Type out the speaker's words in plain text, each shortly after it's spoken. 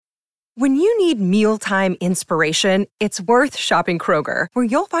When you need mealtime inspiration, it's worth shopping Kroger, where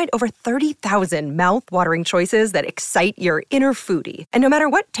you'll find over 30,000 mouth-watering choices that excite your inner foodie. And no matter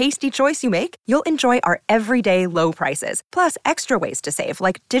what tasty choice you make, you'll enjoy our everyday low prices, plus extra ways to save,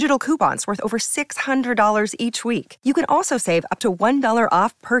 like digital coupons worth over $600 each week. You can also save up to $1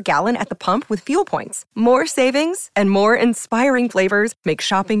 off per gallon at the pump with fuel points. More savings and more inspiring flavors make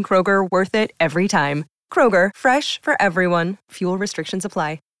shopping Kroger worth it every time. Kroger, fresh for everyone. Fuel restrictions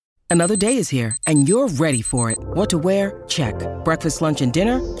apply. Another day is here, and you're ready for it. What to wear? Check. Breakfast, lunch, and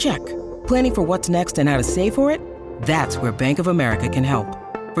dinner? Check. Planning for what's next and how to save for it? That's where Bank of America can help.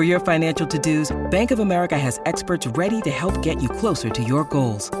 For your financial to-dos, Bank of America has experts ready to help get you closer to your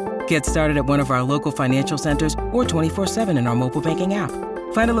goals. Get started at one of our local financial centers or 24/7 in our mobile banking app.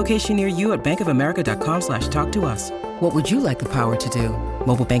 Find a location near you at bankofamerica.com/talktous. What would you like the power to do?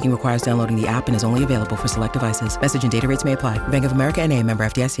 Mobile banking requires downloading the app and is only available for select devices. Message and data rates may apply. Bank of America N.A., member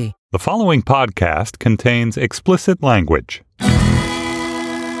FDIC. The following podcast contains explicit language.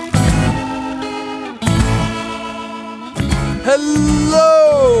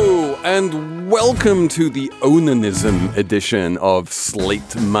 Hello, and welcome to the Onanism edition of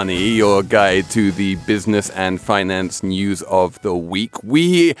Slate Money, your guide to the business and finance news of the week.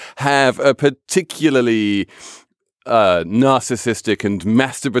 We have a particularly narcissistic and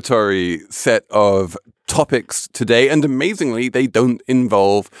masturbatory set of topics today, and amazingly they don't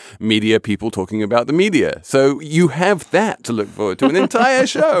involve media people talking about the media, so you have that to look forward to, an entire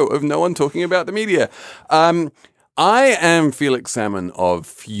show of no one talking about the media. I am Felix Salmon of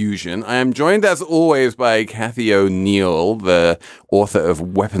Fusion. I am joined as always by Kathy O'Neill, the author of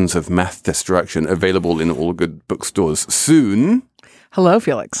Weapons of Math Destruction, available in all good bookstores soon. Hello,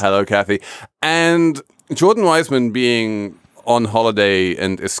 Felix. Hello, Kathy. And Jordan Weissman, being on holiday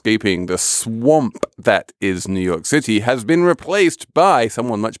and escaping the swamp that is New York City, has been replaced by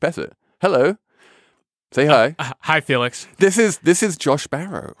someone much better. Hello. Say hi. Hi, Felix. This is Josh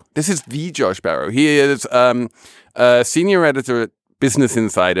Barro. This is the Josh Barro. He is a senior editor at Business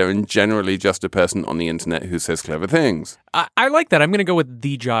Insider and generally just a person on the internet who says clever things. I like that. I'm going to go with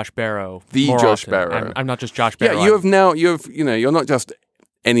the Josh Barro. The more Josh often. Barro. I'm not just Josh Barro. Yeah, you're not just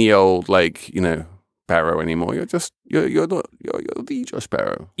any old Barrow anymore. You're the Josh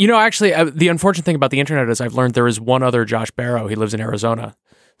Barro. Actually, the unfortunate thing about the internet is I've learned there is one other Josh Barro. He lives in Arizona.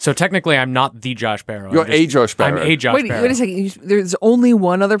 So technically, I'm not the Josh Barro. You're a Josh Barro. I'm a Josh Barro. Wait a second. There's only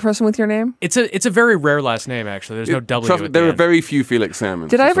one other person with your name? It's a very rare last name, actually. There's no W at the There are end. very few Felix Salmons.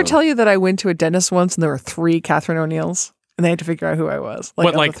 Did I ever tell you that I went to a dentist once and there were 3 Catherine O'Neills? And they had to figure out who I was.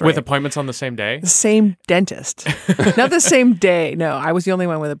 With appointments on the same day? The same dentist. Not the same day. No, I was the only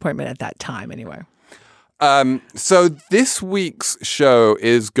one with an appointment at that time anyway. So this week's show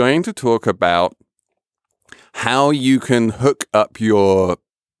is going to talk about how you can hook up your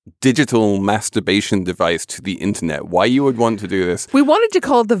digital masturbation device to the internet. Why you would want to do this. We wanted to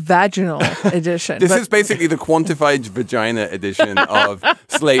call it the vaginal edition. This is basically the quantified vagina edition of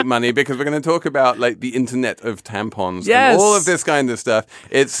Slate Money, because we're going to talk about the internet of tampons and all of this kind of stuff.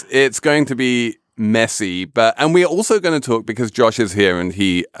 It's going to be messy, and we're also going to talk, because Josh is here and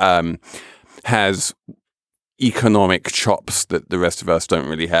he has economic chops that the rest of us don't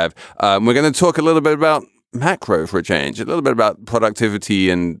really have. We're going to talk a little bit about macro for a change, a little bit about productivity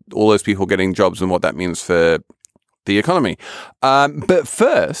and all those people getting jobs and what that means for the economy. But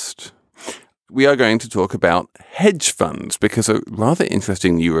first, we are going to talk about hedge funds, because a rather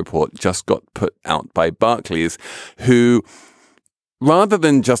interesting new report just got put out by Barclays, who, rather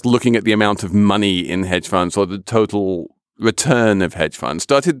than just looking at the amount of money in hedge funds or the total return of hedge funds,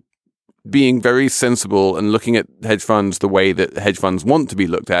 started being very sensible and looking at hedge funds the way that hedge funds want to be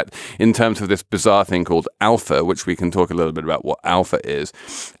looked at, in terms of this bizarre thing called alpha, which we can talk a little bit about what alpha is.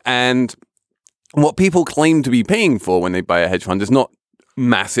 And what people claim to be paying for when they buy a hedge fund is not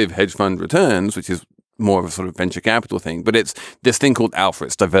massive hedge fund returns, which is more of a sort of venture capital thing, but it's this thing called alpha.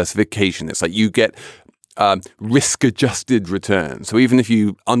 It's diversification. It's like you get risk-adjusted return. So even if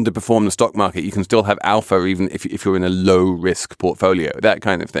you underperform the stock market, you can still have alpha, even if you're in a low-risk portfolio, that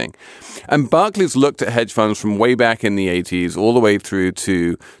kind of thing. And Barclays looked at hedge funds from way back in the 80s all the way through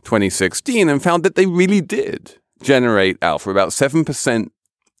to 2016 and found that they really did generate alpha, about 7%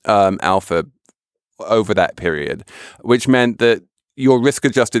 alpha over that period, which meant that your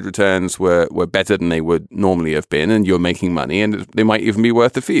risk-adjusted returns were better than they would normally have been, and you're making money, and they might even be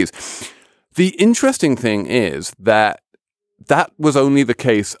worth the fees. The interesting thing is that was only the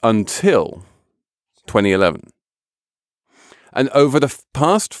case until 2011. And over the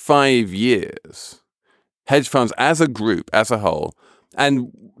past 5 years, hedge funds as a group, as a whole,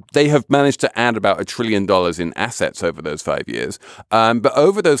 And they have managed to add about $1 trillion in assets over those 5 years. But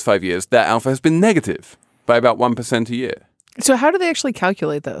over those 5 years, their alpha has been negative by about 1% a year. So how do they actually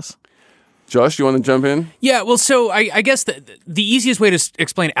calculate this? Josh, you want to jump in? Yeah, well, so I guess the easiest way to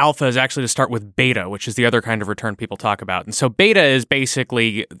explain alpha is actually to start with beta, which is the other kind of return people talk about. And so beta is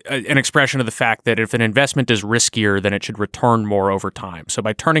basically an expression of the fact that if an investment is riskier, then it should return more over time. So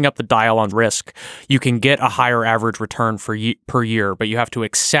by turning up the dial on risk, you can get a higher average return per year, but you have to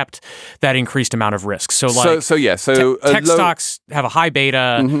accept that increased amount of risk. So tech stocks have a high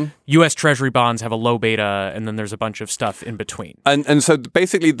beta, U.S. Treasury bonds have a low beta, and then there's a bunch of stuff in between. And so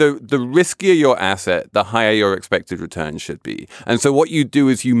basically the riskier your asset, the higher your expected return should be. And so what you do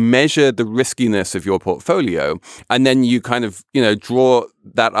is you measure the riskiness of your portfolio, and then you kind of, draw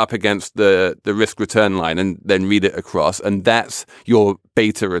that up against the risk return line and then read it across. And that's your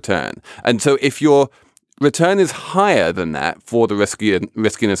beta return. And so if your return is higher than that for the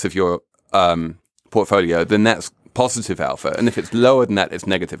riskiness of your portfolio, then that's positive alpha. And if it's lower than that, it's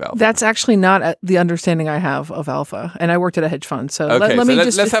negative alpha. That's actually not the understanding I have of alpha. And I worked at a hedge fund. So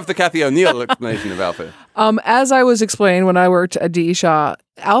let's have the Cathy O'Neill explanation of alpha. As I was explained when I worked at D.E. Shaw,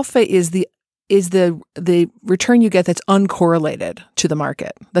 alpha is the return you get that's uncorrelated to the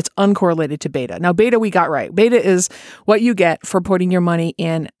market. That's uncorrelated to beta. Now, beta we got right. Beta is what you get for putting your money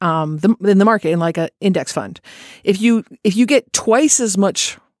in the market in like an index fund. If you get twice as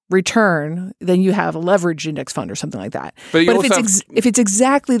much return, then you have a leveraged index fund or something like that. But if it's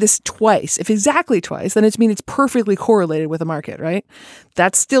exactly twice, then it's it's perfectly correlated with the market, right?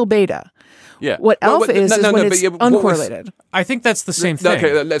 That's still beta. Yeah. What alpha is when it's uncorrelated. I think that's the same thing.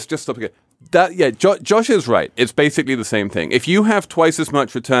 Okay, let's just stop again. Josh is right. It's basically the same thing. If you have twice as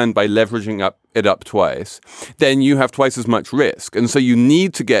much return by leveraging it up twice, then you have twice as much risk. And so you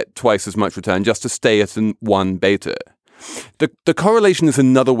need to get twice as much return just to stay at one beta. The correlation is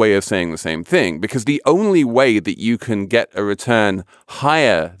another way of saying the same thing, because the only way that you can get a return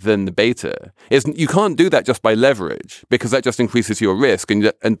higher than the beta is you can't do that just by leverage, because that just increases your risk,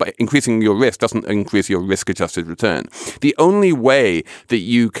 and by increasing your risk doesn't increase your risk-adjusted return. The only way that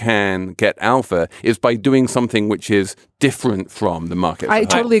you can get alpha is by doing something which is different from the market. I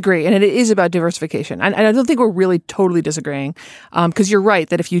totally agree. And it is about diversification. And I don't think we're really totally disagreeing, because you're right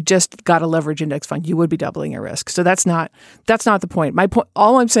that if you just got a leverage index fund, you would be doubling your risk. So that's not the point. My point,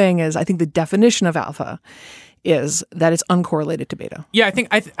 all I'm saying is I think the definition of alpha is that it's uncorrelated to beta. Yeah,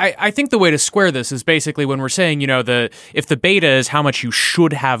 I think the way to square this is basically when we're saying, if the beta is how much you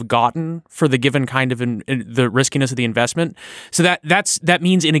should have gotten for the given kind of the riskiness of the investment. So that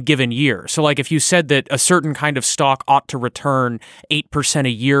means in a given year. So like if you said that a certain kind of stock ought to return 8% a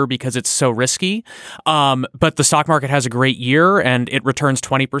year because it's so risky, but the stock market has a great year and it returns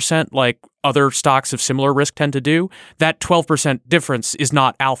 20% like other stocks of similar risk tend to do, that 12% difference is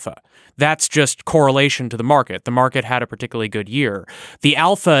not alpha. That's just correlation to the market. The market had a particularly good year. The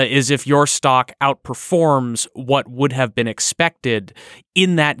alpha is if your stock outperforms what would have been expected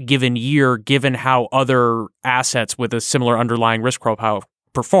in that given year, given how other assets with a similar underlying risk profile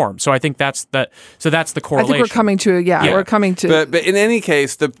perform. So I think that's the correlation. I think we're coming to. But in any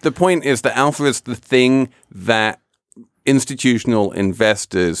case, the point is that alpha is the thing that institutional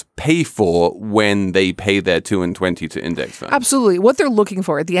investors pay for when they pay their 2 and 20 to index funds. Absolutely. What they're looking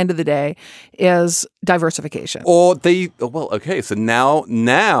for at the end of the day is diversification. So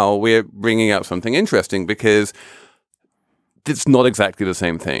now we're bringing up something interesting, because it's not exactly the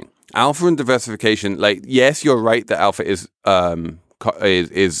same thing. Alpha and diversification, yes, you're right that alpha is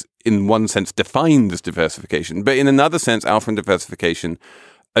in one sense defined as diversification, but in another sense, alpha and diversification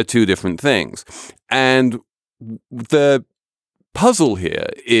are two different things. And the puzzle here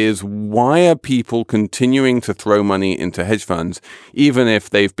is, why are people continuing to throw money into hedge funds even if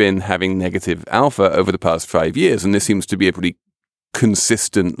they've been having negative alpha over the past 5 years? And this seems to be a pretty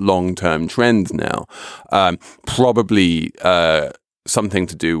consistent long-term trend now. Probably something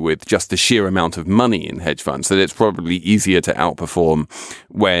to do with just the sheer amount of money in hedge funds. So it's probably easier to outperform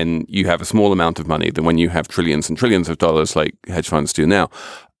when you have a small amount of money than when you have trillions and trillions of dollars like hedge funds do now.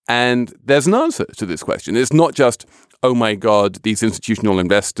 And there's an answer to this question. It's not just, oh my God, these institutional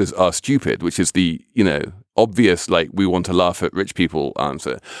investors are stupid, which is the, obvious, we want to laugh at rich people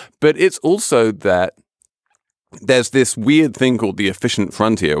answer. But it's also that there's this weird thing called the efficient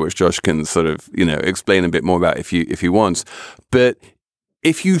frontier, which Josh can sort of, explain a bit more about if he wants. But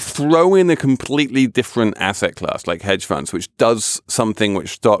if you throw in a completely different asset class like hedge funds, which does something which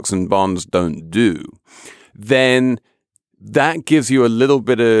stocks and bonds don't do, then that gives you a little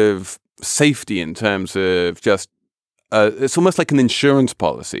bit of safety in terms of just it's almost like an insurance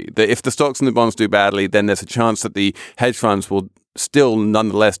policy that if the stocks and the bonds do badly, then there's a chance that the hedge funds will still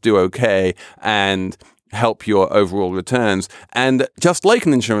nonetheless do okay and help your overall returns. And just like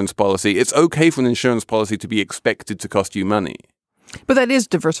an insurance policy, it's okay for an insurance policy to be expected to cost you money. But that is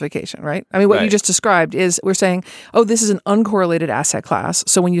diversification, right? I mean, what you just described is we're saying, oh, this is an uncorrelated asset class.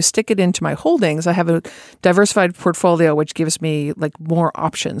 So when you stick it into my holdings, I have a diversified portfolio, which gives me like more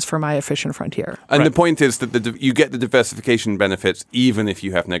options for my efficient frontier. And the point is that you get the diversification benefits even if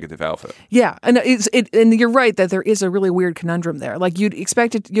you have negative alpha. Yeah. And and you're right that there is a really weird conundrum there. Like you'd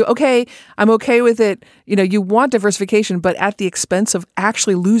expect it, I'm okay with it. You want diversification, but at the expense of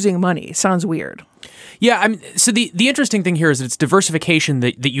actually losing money. Sounds weird. Yeah, I mean, so the interesting thing here is that it's diversification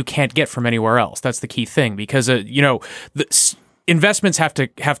that you can't get from anywhere else. That's the key thing because investments have to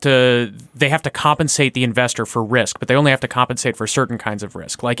compensate the investor for risk, but they only have to compensate for certain kinds of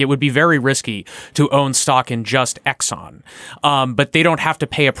risk. Like it would be very risky to own stock in just Exxon, but they don't have to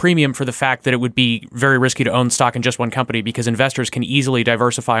pay a premium for the fact that it would be very risky to own stock in just one company because investors can easily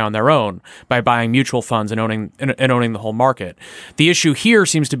diversify on their own by buying mutual funds and owning the whole market. The issue here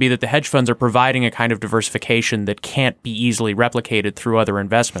seems to be that the hedge funds are providing a kind of diversification that can't be easily replicated through other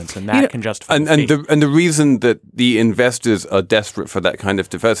investments, and that can justify and the reason that the investors are desperate for that kind of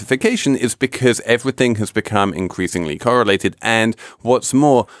diversification is because everything has become increasingly correlated. And what's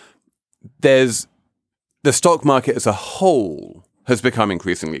more, the stock market as a whole has become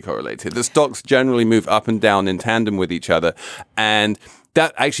increasingly correlated. The stocks generally move up and down in tandem with each other. And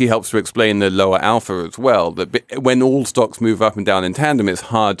that actually helps to explain the lower alpha as well. That when all stocks move up and down in tandem, it's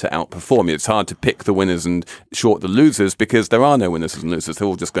hard to outperform. It's hard to pick the winners and short the losers because there are no winners and losers. They're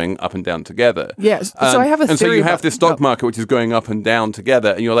all just going up and down together. Yes. So I have a theory. And so you have this stock market which is going up and down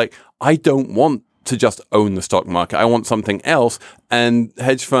together, and you're like, I don't want to just own the stock market. I want something else. And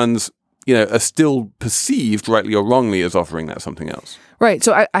hedge funds, are still perceived, rightly or wrongly, as offering that something else. Right.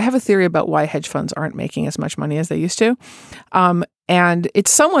 So I have a theory about why hedge funds aren't making as much money as they used to. And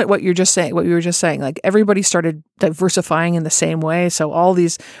it's somewhat what you were just saying, like everybody started diversifying in the same way. So all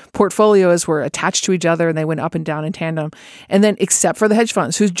these portfolios were attached to each other and they went up and down in tandem. And then except for the hedge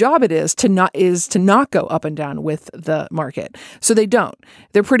funds, whose job it is to not go up and down with the market. So they don't.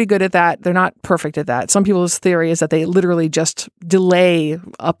 They're pretty good at that. They're not perfect at that. Some people's theory is that they literally just delay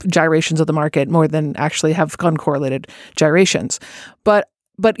up gyrations of the market more than actually have uncorrelated gyrations. But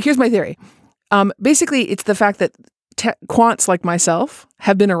here's my theory. Basically, it's the fact that quants like myself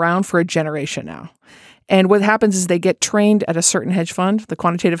have been around for a generation now. And what happens is they get trained at a certain hedge fund, the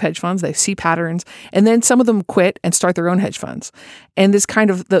quantitative hedge funds, they see patterns, and then some of them quit and start their own hedge funds. And this kind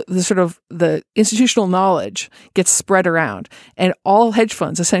of the institutional knowledge gets spread around. And all hedge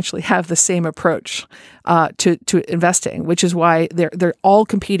funds essentially have the same approach to investing, which is why they're all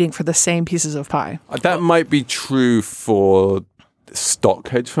competing for the same pieces of pie. That might be true for stock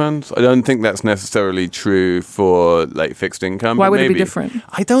hedge funds. I don't think that's necessarily true for like fixed income. Why would it be different?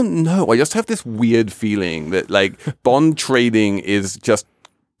 I don't know. I just have this weird feeling that like bond trading is just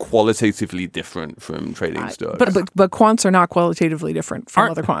qualitatively different from trading stocks. But quants are not qualitatively different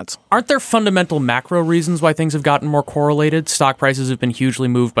from other quants. Aren't there fundamental macro reasons why things have gotten more correlated? Stock prices have been hugely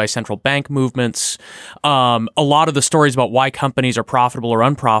moved by central bank movements. A lot of the stories about why companies are profitable or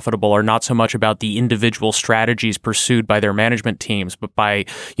unprofitable are not so much about the individual strategies pursued by their management teams, but by,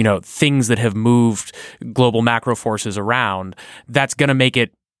 things that have moved global macro forces around. That's going to make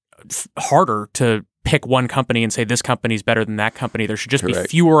it harder to pick one company and say this company is better than that company. There should just be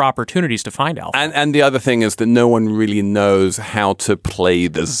fewer opportunities to find alpha. And the other thing is that no one really knows how to play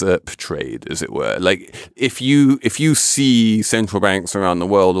the ZERP trade, as it were. Like if you see central banks around the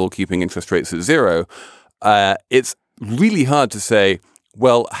world all keeping interest rates at zero, it's really hard to say,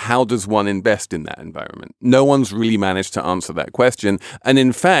 well, how does one invest in that environment? No one's really managed to answer that question. And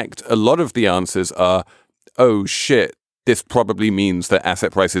in fact, a lot of the answers are, oh shit, this probably means that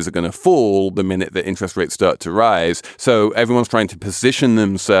asset prices are going to fall the minute that interest rates start to rise. So everyone's trying to position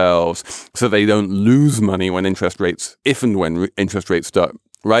themselves so they don't lose money when interest rates start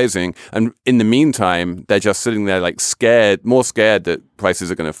rising. And in the meantime, they're just sitting there like more scared that prices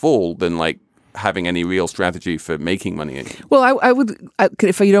are going to fall than like having any real strategy for making money. Well, I would,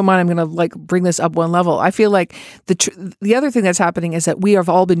 if you don't mind, I'm going to like bring this up one level. I feel like the other thing that's happening is that we have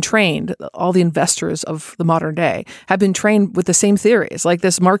all been trained, all the investors of the modern day have been trained with the same theories, like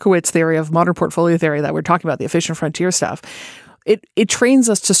this Markowitz theory of modern portfolio theory that we're talking about, the efficient frontier stuff. It trains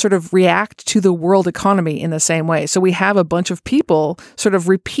us to sort of react to the world economy in the same way. So we have a bunch of people sort of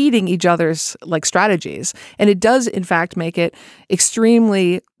repeating each other's like strategies. And it does, in fact, make it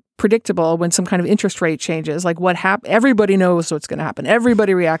extremely predictable when some kind of interest rate changes, like what happens. Everybody knows what's going to happen.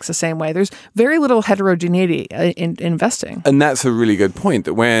 Everybody reacts the same way. There's very little heterogeneity in investing. And that's a really good point,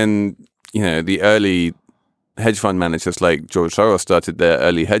 that when, the early hedge fund managers like George Soros started their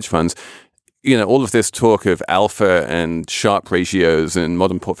early hedge funds, all of this talk of alpha and Sharpe ratios and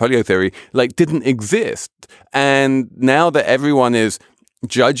modern portfolio theory didn't exist. And now that everyone is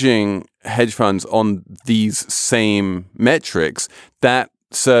judging hedge funds on these same metrics, that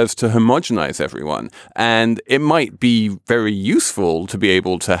serves to homogenize everyone. And it might be very useful to be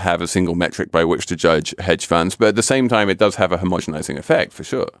able to have a single metric by which to judge hedge funds, but at the same time, it does have a homogenizing effect for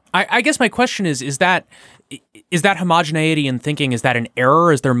sure. I guess my question is that homogeneity in thinking, is that an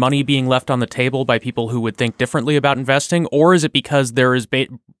error? Is there money being left on the table by people who would think differently about investing? Or is it because there is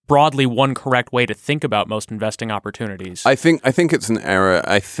broadly one correct way to think about most investing opportunities? I think it's an error.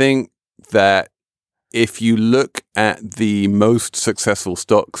 I think that if you look at the most successful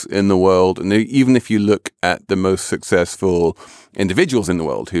stocks in the world, and even if you look at the most successful individuals in the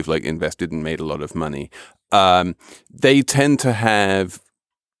world who've invested and made a lot of money, they tend to have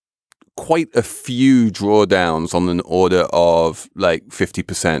quite a few drawdowns on an order of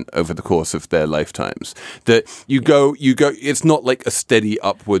 50% over the course of their lifetimes. That you go, it's not like a steady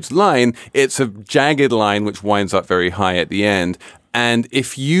upwards line. It's a jagged line which winds up very high at the end. And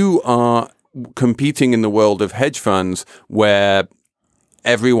if you are competing in the world of hedge funds where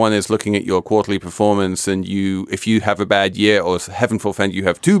everyone is looking at your quarterly performance, and if you have a bad year, or heaven forfend you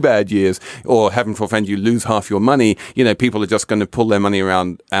have 2 bad years, or heaven forfend you lose half your money, people are just going to pull their money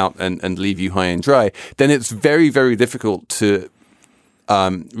out and leave you high and dry, then it's very, very difficult to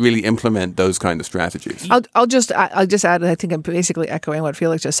really implement those kind of strategies. I'll just add, I think I'm basically echoing what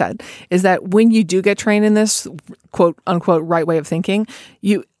Felix just said, is that when you do get trained in this quote unquote right way of thinking,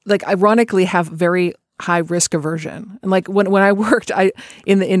 you ironically have very high risk aversion. And when I worked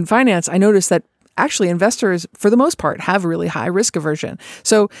in finance, I noticed that actually investors, for the most part, have really high risk aversion.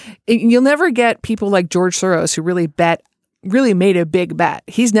 So you'll never get people like George Soros who really made a big bet.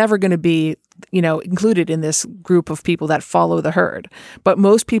 He's never going to be included in this group of people that follow the herd. But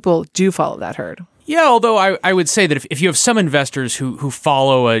most people do follow that herd. Yeah, although I would say that if you have some investors who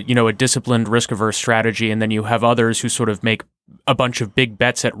follow a disciplined risk-averse strategy, and then you have others who sort of make a bunch of big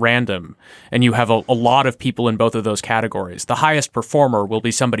bets at random, and you have a lot of people in both of those categories, the highest performer will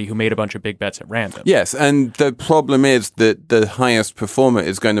be somebody who made a bunch of big bets at random. Yes, and the problem is that the highest performer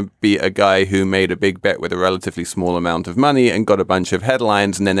is going to be a guy who made a big bet with a relatively small amount of money and got a bunch of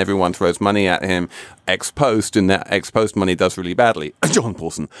headlines, and then everyone throws money at him ex post, and that ex post money does really badly. John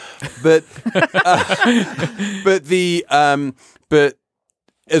Paulson. But but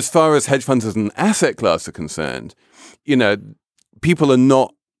as far as hedge funds as an asset class are concerned, people are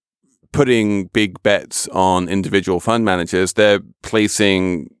not putting big bets on individual fund managers. They're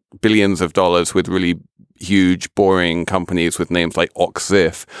placing billions of dollars with really huge, boring companies with names like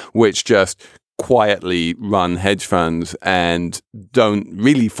Oxif, which just quietly run hedge funds and don't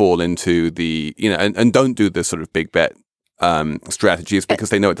really fall into the, and don't do the sort of big bet strategies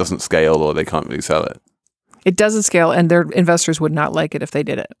because they know it doesn't scale or they can't really sell it. It doesn't scale, and their investors would not like it if they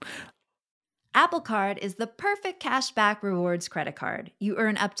did it. Apple Card is the perfect cashback rewards credit card. You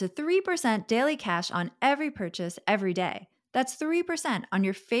earn up to 3% daily cash on every purchase every day. That's 3% on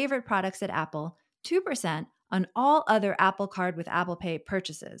your favorite products at Apple, 2% on all other Apple Card with Apple Pay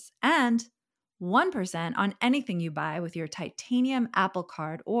purchases, and 1% on anything you buy with your titanium Apple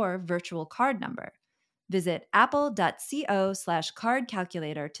Card or virtual card number. Visit apple.co/card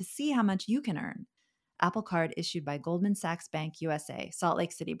calculator to see how much you can earn. Apple Card issued by Goldman Sachs Bank USA, Salt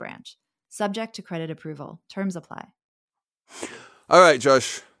Lake City branch. Subject to credit approval. Terms apply. All right,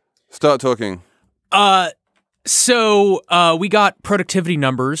 Josh, start talking. So we got productivity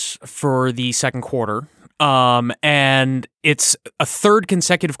numbers for the second quarter, and it's a third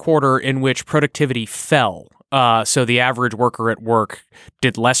consecutive quarter in which productivity fell. So the average worker at work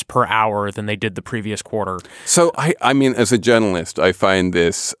did less per hour than they did the previous quarter. So, I mean, as a journalist, I find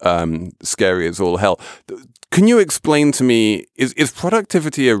this scary as all hell. Can you explain to me, is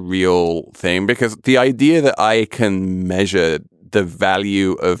productivity a real thing? Because the idea that I can measure the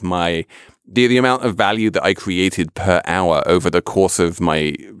value of the amount of value that I created per hour over the course of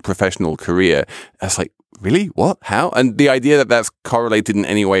my professional career, that's like, really? What? How? And the idea that that's correlated in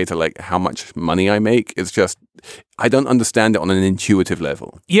any way to how much money I make is just, I don't understand it on an intuitive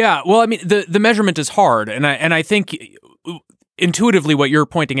level. Yeah, well, I mean, the measurement is hard, and I think intuitively, what you're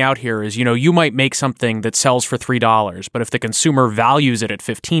pointing out here is, you might make something that sells for $3, but if the consumer values it at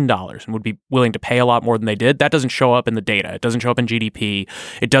 $15 and would be willing to pay a lot more than they did, that doesn't show up in the data. It doesn't show up in GDP.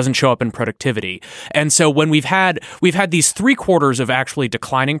 It doesn't show up in productivity. And so when we've had these 3 quarters of actually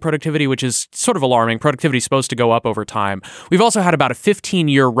declining productivity, which is sort of alarming. Productivity is supposed to go up over time. We've also had about a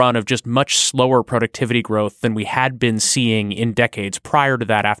 15-year run of just much slower productivity growth than we had been seeing in decades prior to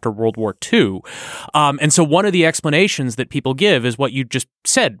that after World War II. And so one of the explanations that people give is what you just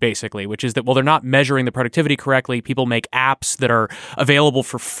said, basically, which is that, well, they're not measuring the productivity correctly. People make apps that are available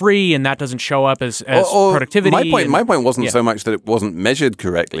for free, and that doesn't show up as productivity. My point wasn't so much that it wasn't measured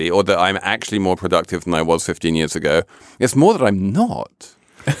correctly or that I'm actually more productive than I was 15 years ago. It's more that I'm not.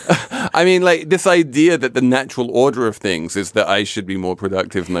 I mean, like, this idea that the natural order of things is that I should be more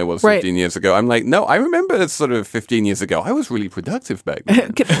productive than I was 15 years ago. I'm like, no, I remember sort of 15 years ago, I was really productive back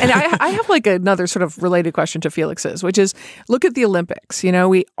then. And I have like another sort of related question to Felix's, which is, look at the Olympics.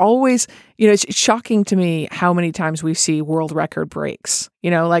 We always, it's shocking to me how many times we see world record breaks,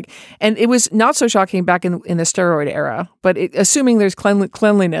 and it was not so shocking back in the steroid era, but assuming there's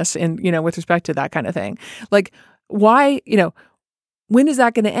cleanliness in, with respect to that kind of thing, like why, when is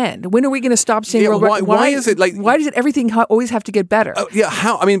that going to end? When are we going to stop seeing world records? Why is it like? Why does everything always have to get better?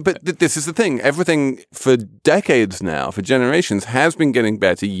 How? I mean, but this is the thing. Everything for decades now, for generations, has been getting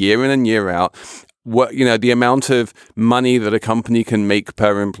better year in and year out. The amount of money that a company can make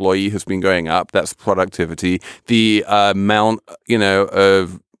per employee has been going up. That's productivity. The amount,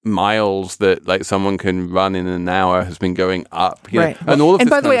 of miles that like someone can run in an hour has been going up, right? And all of. And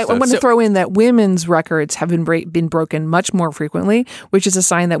by the way, I want to throw in that women's records have been broken much more frequently, which is a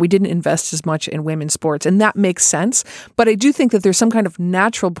sign that we didn't invest as much in women's sports, and that makes sense. But I do think that there's some kind of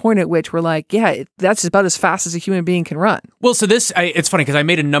natural point at which we're like, yeah, that's about as fast as a human being can run. Well, so it's funny because I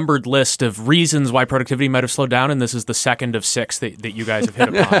made a numbered list of reasons why productivity might have slowed down, and this is the second of 6 that you guys have hit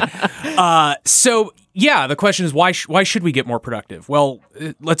upon. Yeah, the question is why should we get more productive? Well,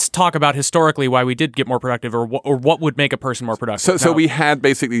 let's talk about historically why we did get more productive, or what would make a person more productive. So we had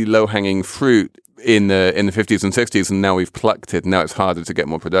basically low-hanging fruit in the 50s and 60s, and now we've plucked it. And now it's harder to get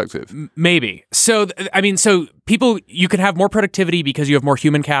more productive. Maybe. So people, you can have more productivity because you have more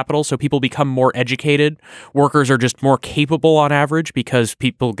human capital. So people become more educated. Workers are just more capable on average because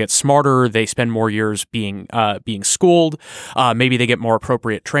people get smarter. They spend more years being schooled. Maybe they get more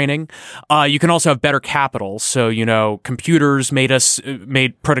appropriate training. You can also have better capital. So computers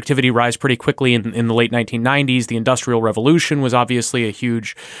made productivity rise pretty quickly in the late 1990s. The Industrial Revolution was obviously a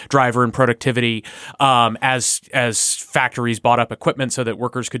huge driver in productivity. As factories bought up equipment so that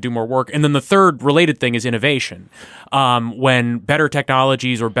workers could do more work. And then the third related thing is innovation. When better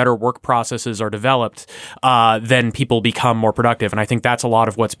technologies or better work processes are developed, then people become more productive. And I think that's a lot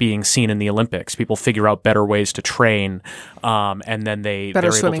of what's being seen in the Olympics. People figure out better ways to train, and then they're able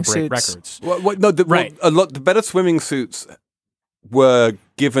to break records. The better swimming suits were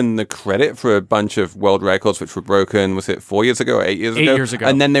given the credit for a bunch of world records which were broken, was it 4 years ago or 8 years ago? 8 years ago.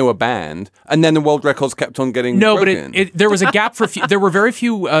 And then they were banned. And then the world records kept on getting broken. But there was a gap for there were very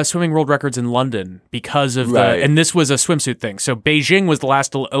few swimming world records in London because of and this was a swimsuit thing. So Beijing was the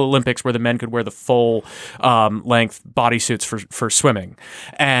last Olympics where the men could wear the full length bodysuits for swimming.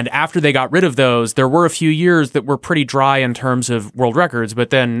 And after they got rid of those, there were a few years that were pretty dry in terms of world records. But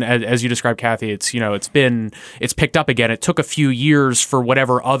then, as you described, Kathy, it's picked up again. It took a few years for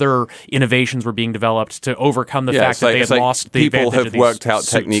whatever other innovations were being developed to overcome the fact that they had lost the advantage of these people have worked out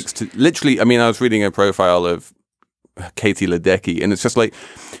suits. Techniques to literally. I mean, I was reading a profile of Katie Ledecky, and it's just like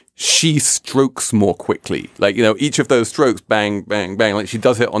she strokes more quickly. Like, each of those strokes, bang, bang, bang. Like, she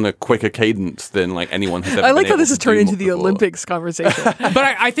does it on a quicker cadence than like anyone has ever. I like how this has turned into the Olympics conversation. But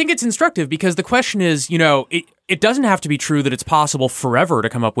I think it's instructive because the question is, it doesn't have to be true that it's possible forever to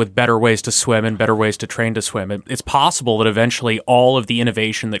come up with better ways to swim and better ways to train to swim. It's possible that eventually all of the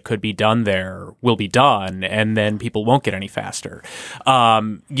innovation that could be done there will be done, and then people won't get any faster.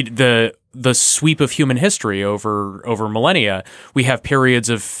 The sweep of human history over millennia, we have periods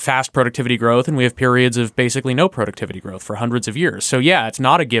of fast productivity growth and we have periods of basically no productivity growth for hundreds of years. So yeah, it's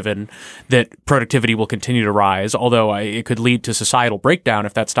not a given that productivity will continue to rise, although it could lead to societal breakdown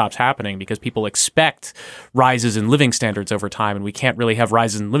if that stops happening because people expect rises in living standards over time, and we can't really have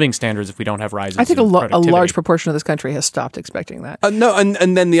rises in living standards if we don't have rises in productivity. I think a large proportion of this country has stopped expecting that. No, and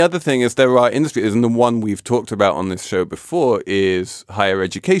then the other thing is there are industries, and the one we've talked about on this show before is higher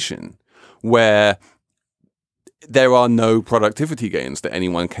education, where there are no productivity gains that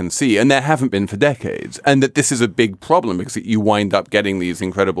anyone can see, and there haven't been for decades. And that this is a big problem because you wind up getting these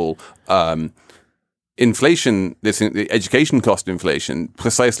incredible inflation, this education cost inflation,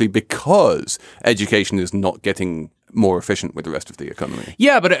 precisely because education is not getting more efficient with the rest of the economy.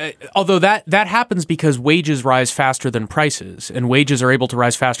 Yeah, but although that happens because wages rise faster than prices, and wages are able to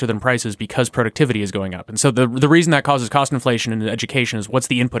rise faster than prices because productivity is going up. And so the reason that causes cost inflation in education is what's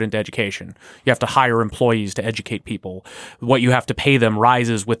the input into education? You have to hire employees to educate people. What you have to pay them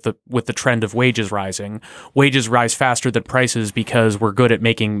rises with the trend of wages rising. Wages rise faster than prices because we're good at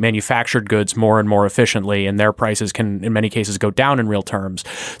making manufactured goods more and more efficiently, and their prices can, in many cases, go down in real terms.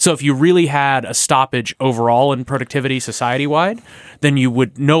 So if you really had a stoppage overall in productivity society-wide, then you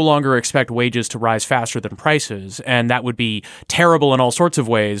would no longer expect wages to rise faster than prices, and that would be terrible in all sorts of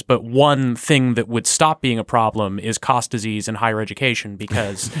ways. But one thing that would stop being a problem is cost disease in higher education,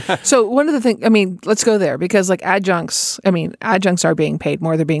 because... So one of the things, I mean, let's go there, because like adjuncts are being paid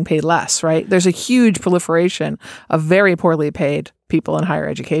more, they're being paid less, right? There's a huge proliferation of very poorly paid people in higher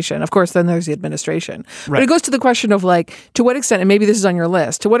education. Of course, then there's the administration. Right. But it goes to the question of like, to what extent, and maybe this is on your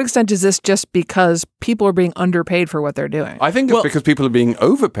list, to what extent is this just because people are being underpaid for what they're doing? I think it's because people are being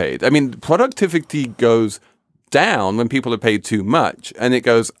overpaid. I mean, productivity goes down when people are paid too much, and it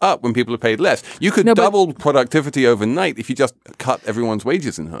goes up when people are paid less. You could double productivity overnight if you just cut everyone's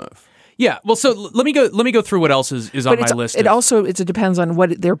wages in half. Yeah, well, so let me go through what else is on my list. It depends on what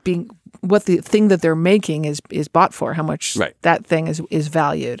the thing that they're making is bought for, how much that thing is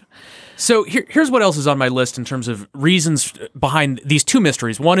valued. So here's what else is on my list in terms of reasons behind these two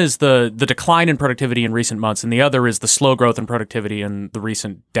mysteries. One is the decline in productivity in recent months, and the other is the slow growth in productivity in the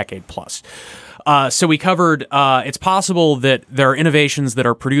recent decade plus. So we covered it's possible that there are innovations that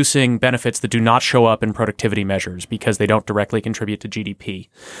are producing benefits that do not show up in productivity measures because they don't directly contribute to GDP.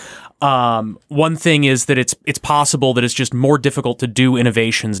 One thing is that it's possible that it's just more difficult to do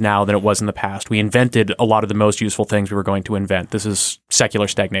innovations now than it was in the past. We invented a lot of the most useful things we were going to invent. This is secular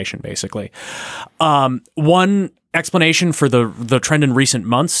stagnation, basically. One explanation for the trend in recent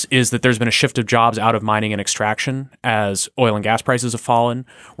months is that there's been a shift of jobs out of mining and extraction as oil and gas prices have fallen.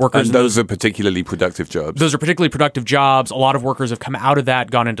 And those are particularly productive jobs. Those are particularly productive jobs. A lot of workers have come out of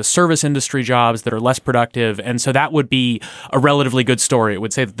that, gone into service industry jobs that are less productive. And so that would be a relatively good story. It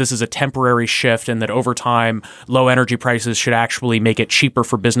would say that this is a temporary shift and that over time, low energy prices should actually make it cheaper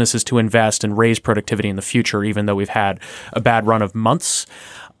for businesses to invest and raise productivity in the future, even though we've had a bad run of months.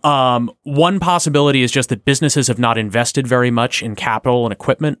 One possibility is just that businesses have not invested very much in capital and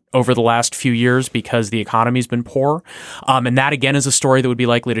equipment over the last few years because the economy's been poor. And that, again, is a story that would be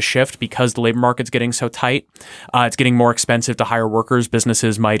likely to shift because the labor market's getting so tight. It's getting more expensive to hire workers.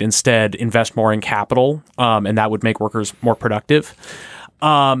 Businesses might instead invest more in capital, and that would make workers more productive.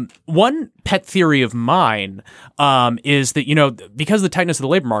 One pet theory of mine is that, because of the tightness of the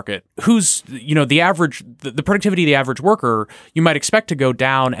labor market, the productivity of the average worker, you might expect to go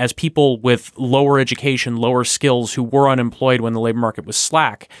down as people with lower education, lower skills who were unemployed when the labor market was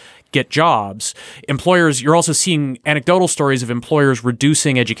slack get jobs. Employers, you're also seeing anecdotal stories of employers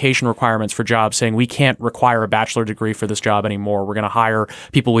reducing education requirements for jobs, saying we can't require a bachelor degree for this job anymore. We're going to hire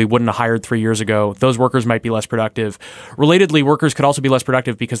people we wouldn't have hired 3 years ago. Those workers might be less productive. Relatedly, workers could also be less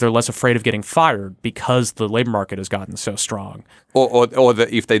productive because they're less afraid of getting fired because the labor market has gotten so strong. Or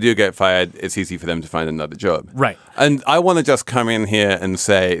that if they do get fired, it's easy for them to find another job. Right. And I want to just come in here and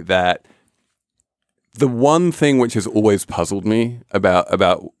say that the one thing which has always puzzled me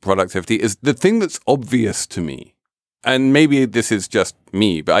about productivity is the thing that's obvious to me. And maybe this is just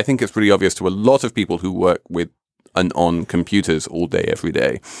me, but I think it's pretty obvious to a lot of people who work with and on computers all day, every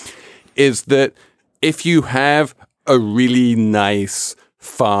day, is that if you have a really nice,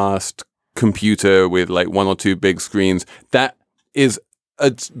 fast computer with like one or two big screens, that is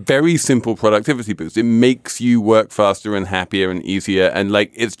a very simple productivity boost. It makes you work faster and happier and easier. And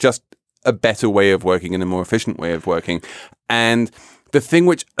like, it's just a better way of working and a more efficient way of working. And the thing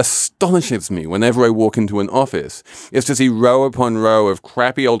which astonishes me whenever I walk into an office is to see row upon row of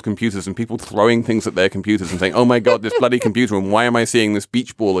crappy old computers and people throwing things at their computers and saying, oh my God, this bloody computer, and why am I seeing this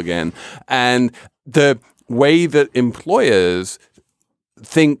beach ball again? And the way that employers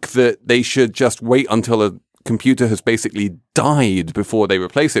think that they should just wait until a computer has basically died before they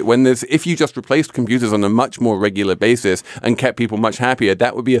replace it. When if you just replaced computers on a much more regular basis and kept people much happier,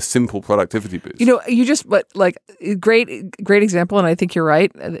 that would be a simple productivity boost. Great example, and I think you're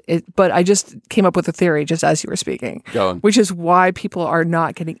right. But I just came up with a theory just as you were speaking. Go on. Which is why people are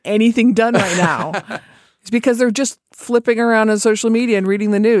not getting anything done right now. It's because they're just flipping around on social media and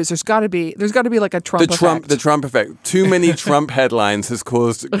reading the news. There's got to be like a Trump effect. The Trump effect. Too many Trump headlines has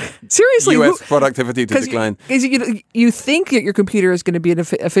caused seriously U.S. productivity to decline. You think that your computer is going to be an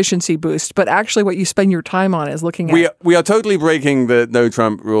efficiency boost, but actually what you spend your time on is looking at. We are totally breaking the no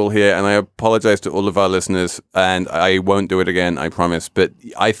Trump rule here, and I apologize to all of our listeners, and I won't do it again, I promise. But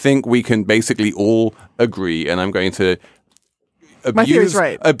I think we can basically all agree, and I'm going to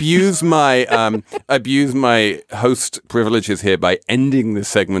abuse my host privileges here by ending this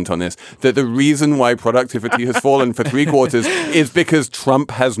segment on this, that the reason why productivity has fallen for 3/4 is because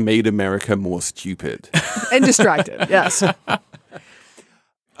Trump has made America more stupid and distracted. Yes.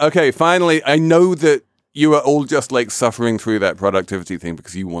 Okay, finally, I know that you are all just like suffering through that productivity thing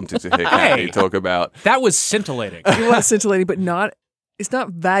because you wanted to hear Kathy talk about. That was scintillating. It was scintillating, but not. It's not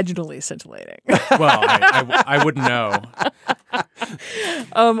vaginally scintillating. Well, I wouldn't know.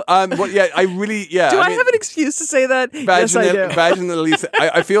 Well, yeah, I really, yeah. Do I have an excuse to say that? Yes, I do. Vaginally,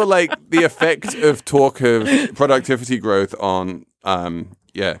 I feel like the effect of talk of productivity growth on,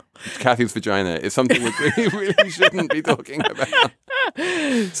 Kathy's vagina is something we really shouldn't be talking about.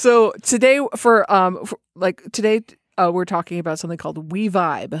 So today, we're talking about something called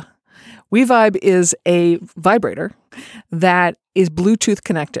WeVibe. WeVibe is a vibrator that is Bluetooth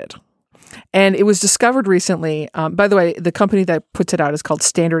connected. And it was discovered recently. By the way, the company that puts it out is called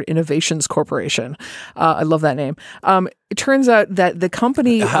Standard Innovations Corporation. I love that name. It turns out that the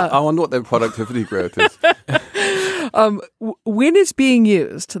company... I wonder what their productivity growth is. When it's being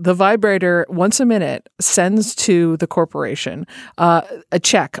used, the vibrator once a minute sends to the corporation a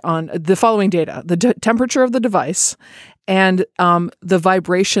check on the following data: the temperature of the device and the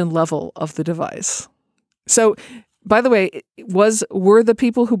vibration level of the device. So, by the way, were the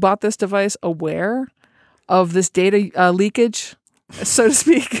people who bought this device aware of this data leakage, so to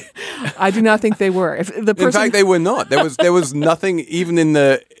speak? I do not think they were. In fact, they were not. There was nothing even in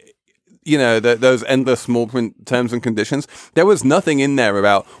the. Those endless small print terms and conditions. There was nothing in there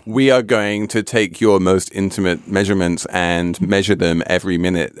about we are going to take your most intimate measurements and measure them every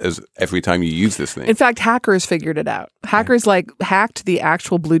minute every time you use this thing. In fact, hackers figured it out. Hackers hacked the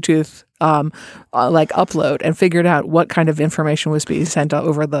actual Bluetooth upload and figured out what kind of information was being sent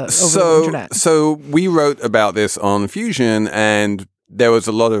over the internet. So we wrote about this on Fusion, and there was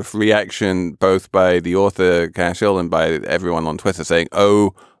a lot of reaction both by the author Cash Hill and by everyone on Twitter saying,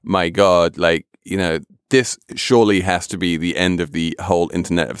 "Oh my God, this surely has to be the end of the whole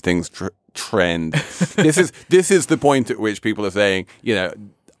Internet of Things trend." This is the point at which people are saying,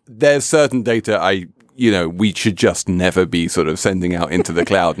 there's certain data we should just never be sort of sending out into the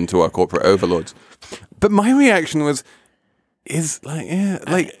cloud and to our corporate overlords. But my reaction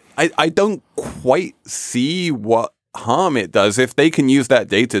I don't quite see what harm it does if they can use that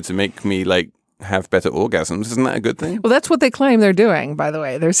data to make me have better orgasms. Isn't that a good thing? Well, that's what they claim they're doing, by the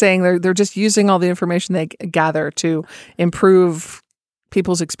way. They're saying they're just using all the information they gather to improve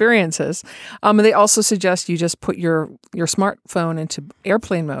people's experiences. And they also suggest you just put your smartphone into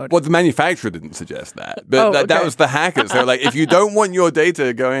airplane mode. Well, the manufacturer didn't suggest that. But that was the hackers. They're like, if you don't want your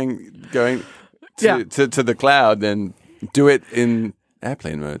data going to the cloud, then do it in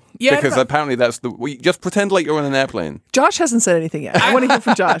airplane mode. Yeah, because apparently we just pretend like you're on an airplane. Josh hasn't said anything yet. I want to hear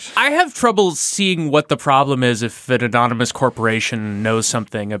from Josh. I have trouble seeing what the problem is if an anonymous corporation knows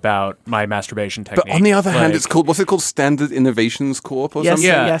something about my masturbation technique. But on the other hand, what's it called? Standard Innovations Corp or something?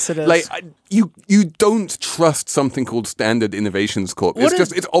 Yes, it is. You don't trust something called Standard Innovations Corp.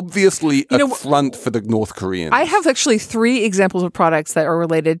 It's obviously a front for the North Koreans. I have actually 3 examples of products that are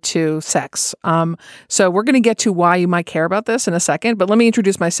related to sex. So we're going to get to why you might care about this in a second, but let me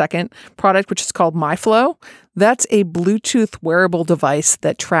introduce my second product, which is called MyFlow. That's a Bluetooth wearable device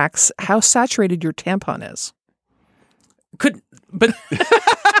that tracks how saturated your tampon is.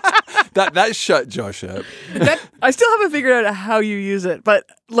 That shut Josh up. I still haven't figured out how you use it, but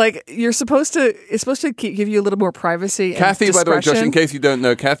it's supposed to give you a little more privacy. Kathy, and by the way, Josh, in case you don't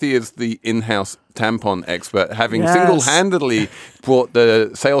know, Kathy is the in-house tampon expert, having single-handedly brought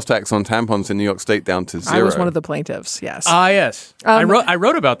the sales tax on tampons in New York State down to 0. I was one of the plaintiffs. Yes. Yes. I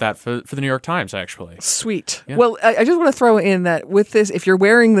wrote about that for the New York Times, actually. Sweet. Yeah. Well, I just want to throw in that with this, if you're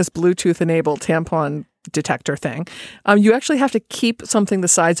wearing this Bluetooth-enabled tampon detector thing, you actually have to keep something the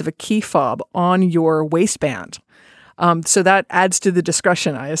size of a key fob on your waistband. So that adds to the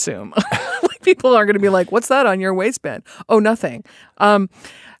discretion, I assume. People are going to be like, what's that on your waistband? Oh, nothing.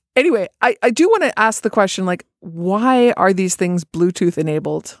 Anyway, I do want to ask the question, why are these things Bluetooth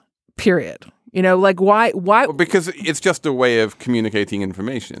enabled, period? Why? Well, because it's just a way of communicating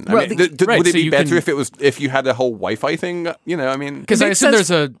information. Would it be better if you had a whole Wi-Fi thing? Because I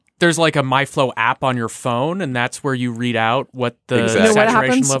assume there's like a MyFlow app on your phone, and that's where you read out what the Exactly.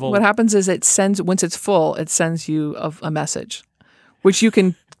 saturation level. What happens is it sends, once it's full, it sends you a message, which you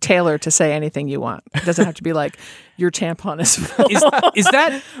can tailor to say anything you want. It doesn't have to be like, your tampon is full. Is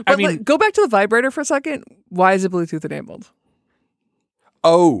that? I But mean, go back to the vibrator for a second. Why is it Bluetooth enabled?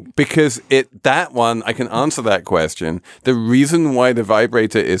 Oh, because that one, I can answer that question. The reason why the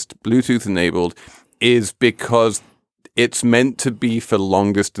vibrator is Bluetooth enabled is because it's meant to be for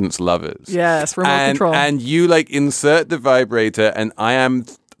long distance lovers. Yes, remote control. And you like insert the vibrator, and I am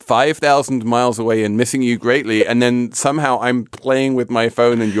 5,000 miles away and missing you greatly, and then somehow I'm playing with my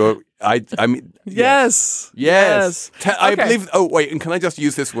phone and you're I mean Yes. I Okay. believe. Oh wait, and can I just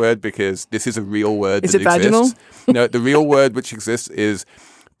use this word because this is a real word? Is that it vaginal? exists. No, the real word which exists is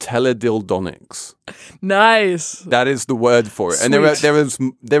teledildonics. Nice. That is the word for it, and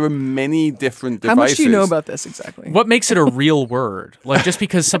there are many different How devices. much do you know about this exactly? what makes it a real word? Like, just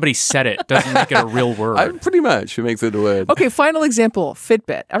because somebody said it doesn't make it a real word. Pretty much, it makes it a word. Okay, final example,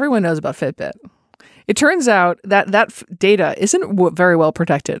 Fitbit. Everyone knows about Fitbit. It turns out that data isn't very well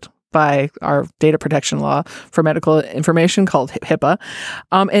protected by our data protection law for medical information called HIPAA.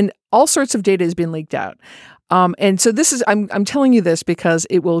 And all sorts of data has been leaked out. And so this is, I'm telling you this because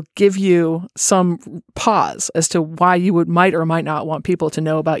it will give you some pause as to why you might or might not want people to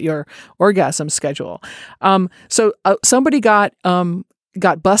know about your orgasm schedule. So somebody got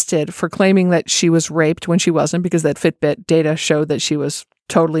busted for claiming that she was raped when she wasn't, because that Fitbit data showed that she was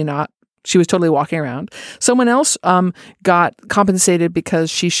totally not. She was totally walking around. Someone else got compensated because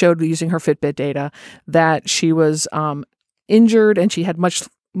she showed, using her Fitbit data, that she was injured and she had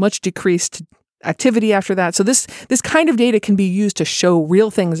much decreased activity after that. So this kind of data can be used to show real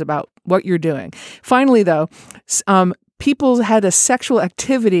things about what you're doing. Finally, though, people had a sexual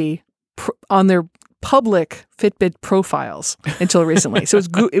activity on their public Fitbit profiles until recently. So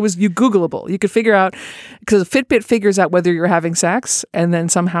it was Googleable. You could figure out, because Fitbit figures out whether you're having sex and then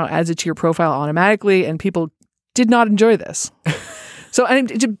somehow adds it to your profile automatically, and people did not enjoy this. So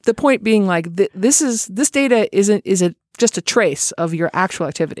the point being, like, this data isn't just a trace of your actual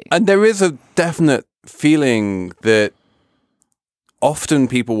activity. And there is a definite feeling that often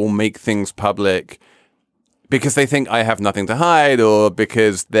people will make things public because they think I have nothing to hide, or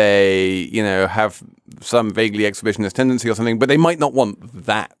because they, have some vaguely exhibitionist tendency or something, but they might not want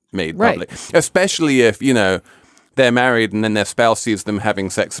that made public. Right. Especially if, they're married and then their spouse sees them having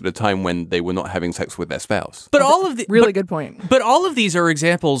sex at a time when they were not having sex with their spouse. But all of the good point. But all of these are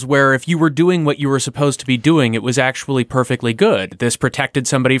examples where if you were doing what you were supposed to be doing, it was actually perfectly good. This protected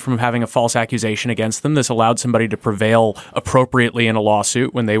somebody from having a false accusation against them. This allowed somebody to prevail appropriately in a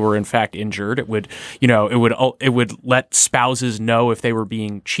lawsuit when they were in fact injured. It would, it would let spouses know if they were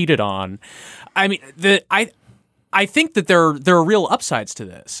being cheated on. I mean, I think that there are real upsides to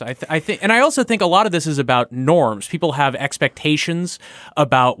this. I think, and I also think a lot of this is about norms. People have expectations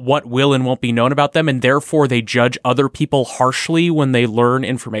about what will and won't be known about them, and therefore they judge other people harshly when they learn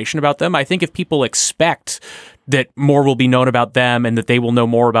information about them. I think if people expect that more will be known about them and that they will know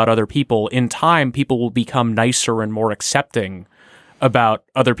more about other people, in time people will become nicer and more accepting about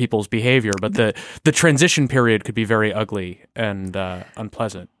other people's behavior. But the transition period could be very ugly and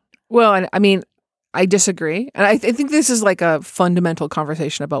unpleasant. Well, I mean, I disagree. And I think this is like a fundamental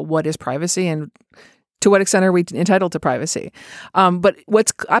conversation about what is privacy and to what extent are we entitled to privacy. But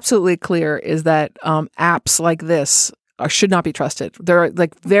what's absolutely clear is that apps like this should not be trusted. There are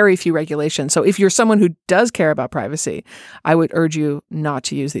like very few regulations. So if you're someone who does care about privacy, I would urge you not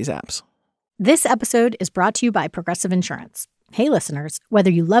to use these apps. This episode is brought to you by Progressive Insurance. Hey, listeners, whether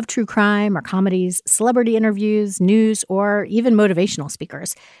you love true crime or comedies, celebrity interviews, news, or even motivational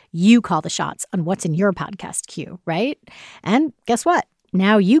speakers, you call the shots on what's in your podcast queue, right? And guess what?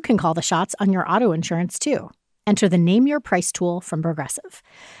 Now you can call the shots on your auto insurance, too. Enter the Name Your Price tool from Progressive.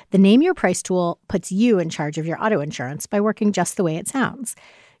 The Name Your Price tool puts you in charge of your auto insurance by working just the way it sounds.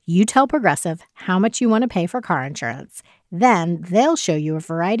 You tell Progressive how much you want to pay for car insurance. Then they'll show you a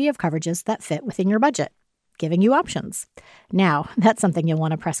variety of coverages that fit within your budget, giving you options. Now, that's something you'll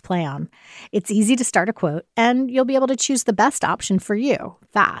want to press play on. It's easy to start a quote, and you'll be able to choose the best option for you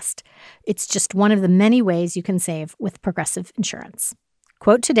fast. It's just one of the many ways you can save with Progressive Insurance.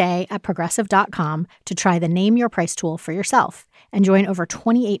 Quote today at Progressive.com to try the Name Your Price tool for yourself and join over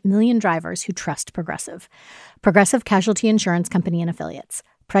 28 million drivers who trust Progressive. Progressive Casualty Insurance Company and Affiliates.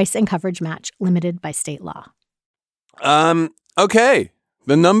 Price and coverage match limited by state law. Okay.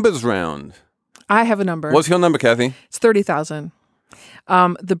 The numbers round. I have a number. What's your number, Kathy? It's 30,000.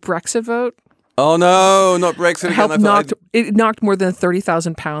 The Brexit vote Oh no, not Brexit again. It knocked more than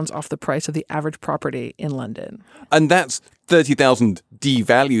 30,000 pounds off the price of the average property in London. And that's 30,000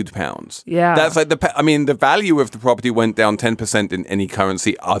 devalued pounds. Yeah. That's like the value of the property went down 10% in any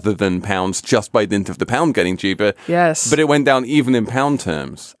currency other than pounds just by dint of the pound getting cheaper. Yes. But it went down even in pound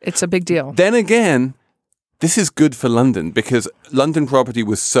terms. It's a big deal. Then again, this is good for London because London property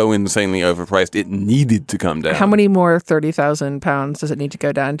was so insanely overpriced, it needed to come down. How many more 30,000 pounds does it need to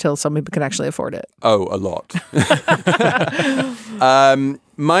go down until some people can actually afford it? Oh, a lot.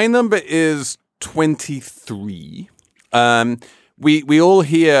 My number is 23. We all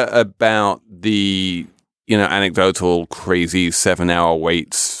hear about the, anecdotal crazy 7-hour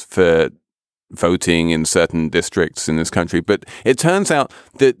waits for voting in certain districts in this country. But it turns out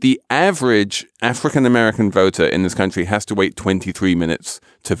that the average African-American voter in this country has to wait 23 minutes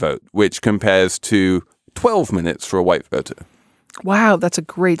to vote, which compares to 12 minutes for a white voter. Wow, that's a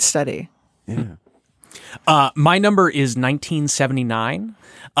great study. Yeah. My number is 1979.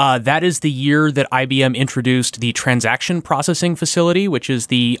 That is the year that IBM introduced the Transaction Processing Facility, which is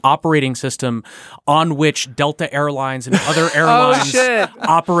the operating system on which Delta Airlines and other airlines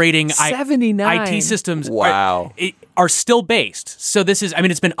operating 79. IT systems are still based. So this is,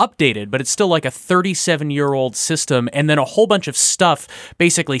 it's been updated, but it's still like a 37-year-old system. And then a whole bunch of stuff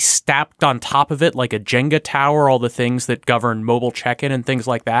basically stacked on top of it, like a Jenga tower, all the things that govern mobile check-in and things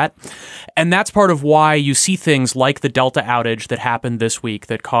like that. And that's part of why you see things like the Delta outage that happened this week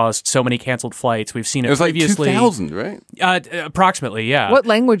that caused so many canceled flights. We've seen it previously. It was like 2000, right? Approximately, yeah. What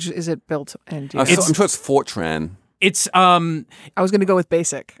language is it built in? I'm sure it's Fortran. It's I was going to go with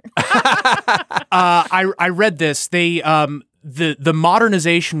BASIC. I read this. They the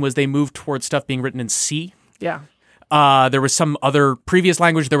modernization was they moved towards stuff being written in C. Yeah. There was some other previous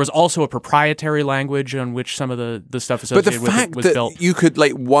language. There was also a proprietary language on which some of the stuff associated with it was built. But the fact that you could,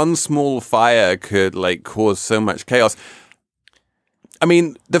 one small fire could, cause so much chaos.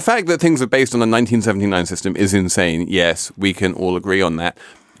 The fact that things are based on a 1979 system is insane. Yes, we can all agree on that.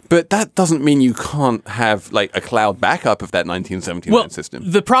 But that doesn't mean you can't have a cloud backup of that 1979 system.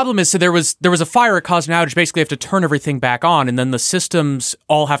 The problem is, so there was a fire, it caused an outage. Basically, you have to turn everything back on, and then the systems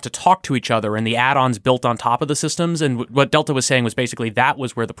all have to talk to each other, and the add-ons built on top of the systems. And what Delta was saying was basically that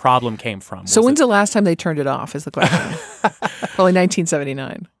was where the problem came from. So when's the last time they turned it off? Is the question. Probably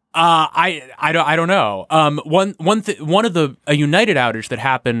 1979. I don't know. One of a United outage that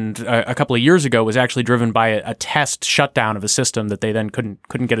happened a couple of years ago was actually driven by a test shutdown of a system that they then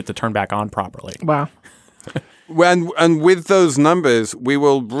couldn't get it to turn back on properly. Wow. And with those numbers, we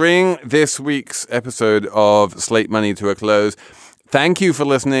will bring this week's episode of Slate Money to a close. Thank you for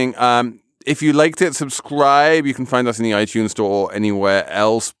listening. If you liked it, subscribe. You can find us in the iTunes store or anywhere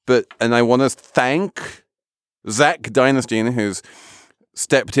else. And I want to thank Zach Dynasty, who's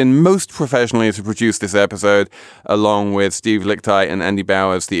stepped in most professionally to produce this episode, along with Steve Lichtai and Andy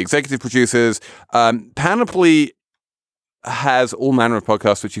Bowers, the executive producers. Panoply has all manner of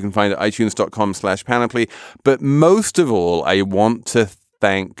podcasts, which you can find at itunes.com/Panoply. But most of all, I want to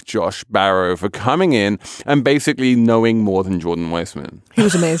thank Josh Barro for coming in and basically knowing more than Jordan Weissman. He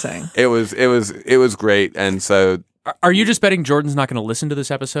was amazing. It was great. And so, are you just betting Jordan's not going to listen to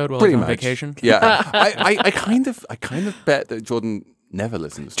this episode while he's on vacation? Yeah, I kind of bet that Jordan never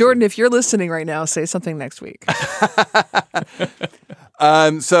listens. Jordan, if you're listening right now, say something next week.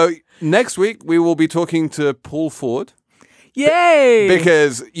 So next week we will be talking to Paul Ford. Yay!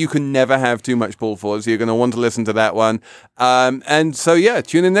 Because you can never have too much Paul Ford, so you're going to want to listen to that one. And so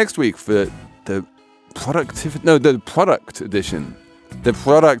tune in next week for the product edition. The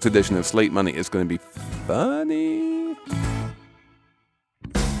product edition of Slate Money is going to be funny.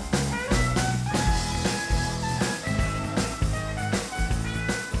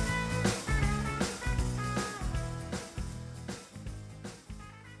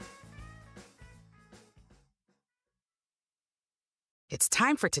 It's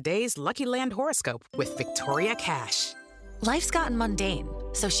time for today's Lucky Land horoscope with Victoria Cash. Life's gotten mundane,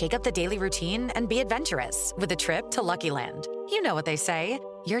 so shake up the daily routine and be adventurous with a trip to Lucky Land. You know what they say,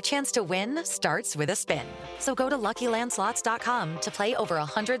 your chance to win starts with a spin. So go to LuckyLandSlots.com to play over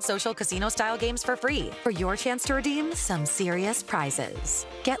 100 social casino-style games for free for your chance to redeem some serious prizes.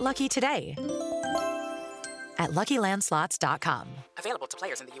 Get lucky today at LuckyLandSlots.com. Available to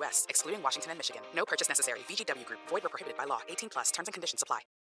players in the U.S., excluding Washington and Michigan. No purchase necessary. VGW Group. Void where prohibited by law. 18+. Terms and conditions apply.